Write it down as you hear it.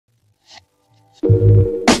Hello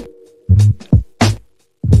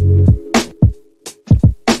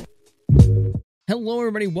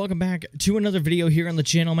everybody, welcome back to another video here on the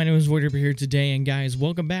channel. My name is Void here today, and guys,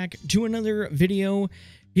 welcome back to another video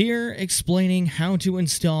here explaining how to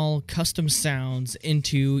install custom sounds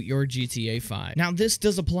into your GTA 5. Now, this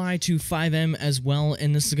does apply to FiveM as well,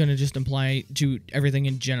 and this is going to just apply to everything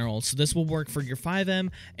in general. So this will work for your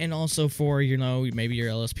FiveM and also for, you know, maybe your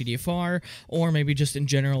LSPDFR or maybe just in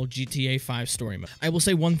general GTA 5 story mode. I will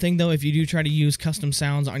say one thing though, if you do try to use custom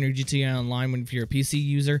sounds on your GTA Online if you're a PC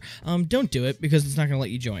user, don't do it because it's not going to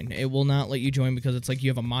let you join. It will not let you join because it's like you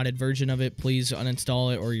have a modded version of it. Please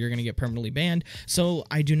uninstall it or you're going to get permanently banned. So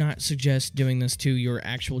I do not suggest doing this to your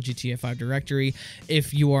actual GTA 5 directory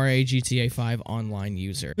if you are a GTA 5 online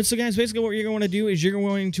user. But so guys, basically what you're going to do is you're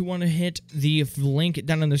going to want to hit the link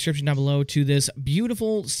down in the description down below to this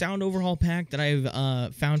beautiful sound overhaul pack that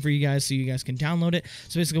I've found for you guys so you guys can download it.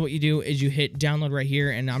 So basically what you do is you hit download right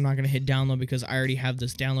here, and I'm not going to hit download because I already have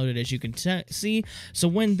this downloaded, as you can see. So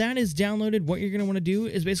when that is downloaded, what you're going to want to do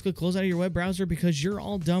is basically close out of your web browser because you're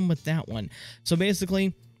all done with that one. So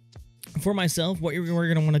basically, for myself, what we're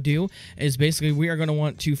going to want to do is basically we are going to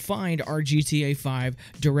want to find our GTA 5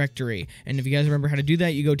 directory. And if you guys remember how to do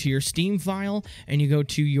that, you go to your Steam file and you go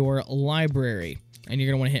to your library. And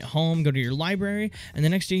you're going to want to hit home, go to your library, and the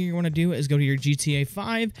next thing you're going to do is go to your GTA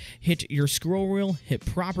 5, hit your scroll wheel, hit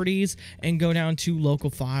properties, and go down to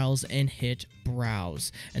local files and hit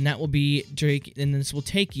browse. And that will be Drake, and this will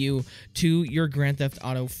take you to your Grand Theft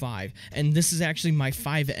Auto 5. And this is actually my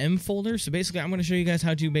FiveM folder. So basically, I'm going to show you guys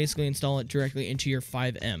how to basically install it directly into your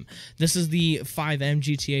FiveM. This is the FiveM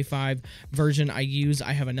GTA 5 version I use.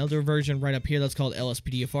 I have another version right up here that's called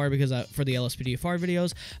LSPDFR because for the LSPDFR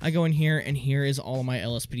videos, I go in here and here is all of my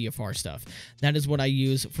LSPDFR stuff. That is what I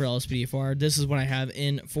use for LSPDFR. This is what I have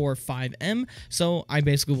in for FiveM, so I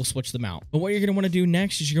basically will switch them out. But what you're going to want to do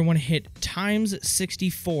next is you're going to want to hit times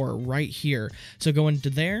 64 right here. So go into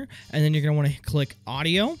there, and then you're going to want to click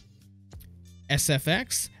audio,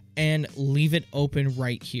 SFX, and leave it open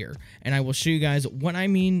right here. And I will show you guys what I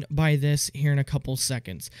mean by this here in a couple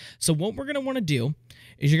seconds. So what we're going to want to do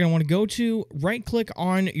is you're going to want to go to right-click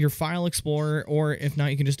on your file explorer, or if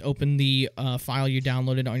not, you can just open the file you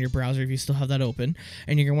downloaded on your browser if you still have that open,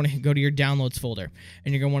 and you're going to want to go to your downloads folder,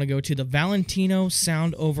 and you're going to want to go to the Valentino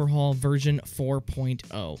Sound Overhaul version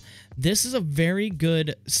 4.0. This is a very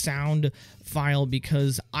good sound file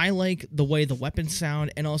because I like the way the weapons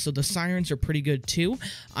sound, and also the sirens are pretty good too.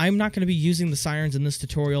 I'm not going to be using the sirens in this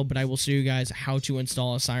tutorial, but I will show you guys how to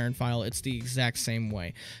install a siren file. It's the exact same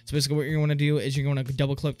way. So basically what you're going to do is you're going to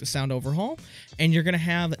double click the sound overhaul, and you're going to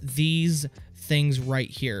have these things right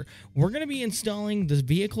here. We're going to be installing the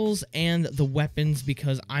vehicles and the weapons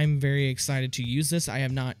because I'm very excited to use this. I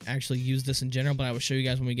have not actually used this in general, but I will show you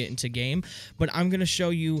guys when we get into game. But I'm going to show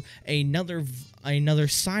you another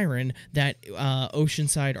siren that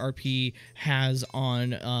Oceanside RP has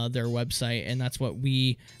on their website, and that's what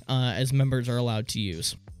we as members are allowed to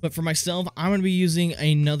use. But for myself, I'm going to be using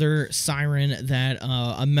another siren that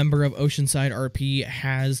a member of Oceanside RP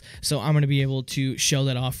has, so I'm going to be able to show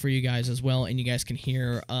that off for you guys as well, and you guys can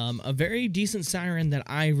hear a very decent siren that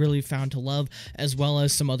I really found to love, as well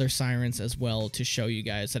as some other sirens as well to show you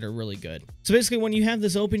guys that are really good. So basically, when you have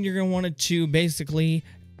this open, you're going to want it to basically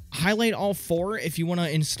highlight all four if you want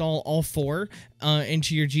to install all four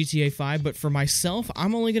into your GTA 5, but for myself,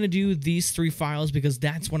 I'm only going to do these 3 files because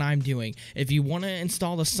that's what I'm doing. If you want to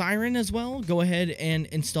install the siren as well, go ahead and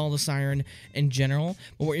install the siren in general,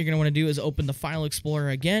 but what you're going to want to do is open the file explorer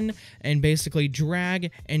again and basically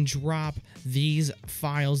drag and drop these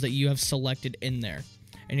files that you have selected in there.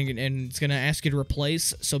 And it's going to ask you to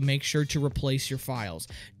replace, so make sure to replace your files.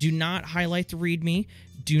 Do not highlight the README.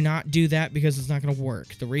 Do not do that because it's not going to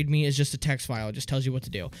work. The README is just a text file. It just tells you what to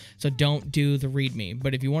do. So don't do the README.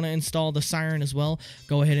 But if you want to install the siren as well,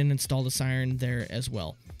 go ahead and install the siren there as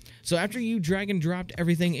well. So after you drag and dropped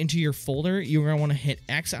everything into your folder, you're going to want to hit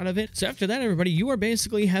X out of it. So after that, everybody, you are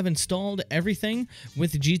basically have installed everything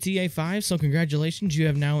with GTA 5. So congratulations, you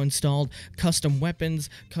have now installed custom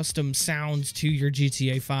weapons, custom sounds to your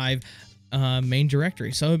GTA 5 main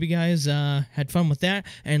directory. So I hope you guys had fun with that,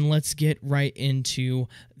 and let's get right into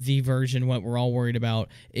the version. What we're all worried about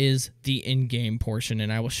is the in-game portion,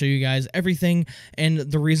 and I will show you guys everything and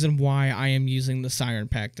the reason why I am using the siren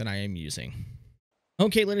pack that I am using.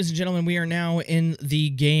 Okay, ladies and gentlemen, we are now in the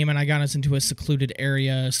game, and I got us into a secluded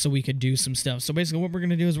area so we could do some stuff. So basically what we're going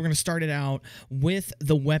to do is we're going to start it out with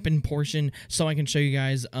the weapon portion so I can show you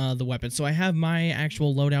guys the weapon. So I have my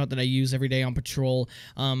actual loadout that I use every day on patrol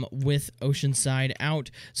with Oceanside out.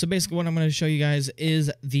 So basically what I'm going to show you guys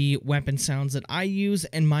is the weapon sounds that I use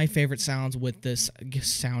and my favorite sounds with this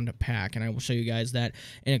sound pack, and I will show you guys that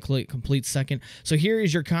in a complete second. So here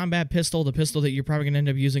is your combat pistol, the pistol that you're probably going to end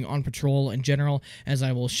up using on patrol in general, as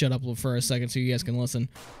I will shut up for a second so you guys can listen.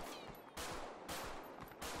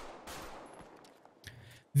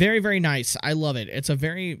 Very, very nice. I love it. It's a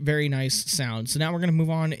very, very nice sound. So now we're going to move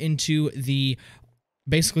on into the,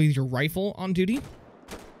 basically your rifle on duty.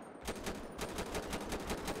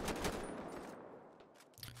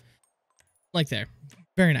 Like there.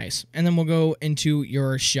 Very nice. And then we'll go into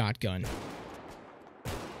your shotgun.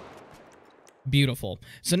 Beautiful.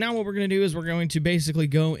 So now what we're going to do is we're going to basically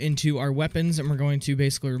go into our weapons, and we're going to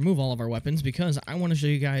basically remove all of our weapons because I want to show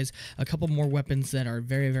you guys a couple more weapons that are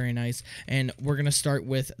very, very nice. And we're going to start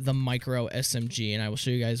with the micro SMG, and I will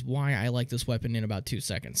show you guys why I like this weapon in about 2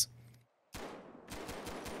 seconds.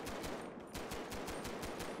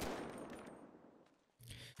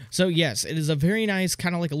 So yes, it is a very nice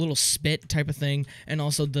kind of like a little spit type of thing, and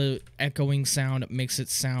also the echoing sound makes it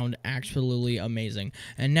sound absolutely amazing.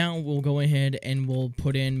 And now we'll go ahead and we'll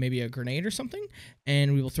put in maybe a grenade or something,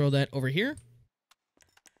 and we will throw that over here.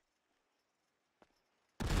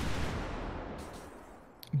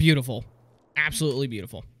 Beautiful. Absolutely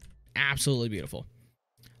beautiful. Absolutely beautiful.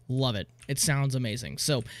 Love it. It sounds amazing.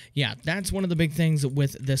 So yeah, that's one of the big things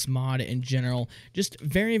with this mod in general. Just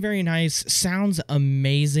very, very nice. Sounds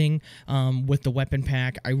amazing with the weapon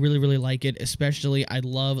pack. I really, really like it. Especially, I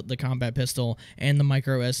love the combat pistol and the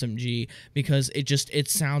micro SMG because it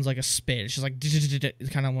sounds like a spit. It's just like it's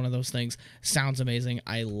kind of one of those things. Sounds amazing.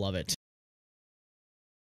 I love it.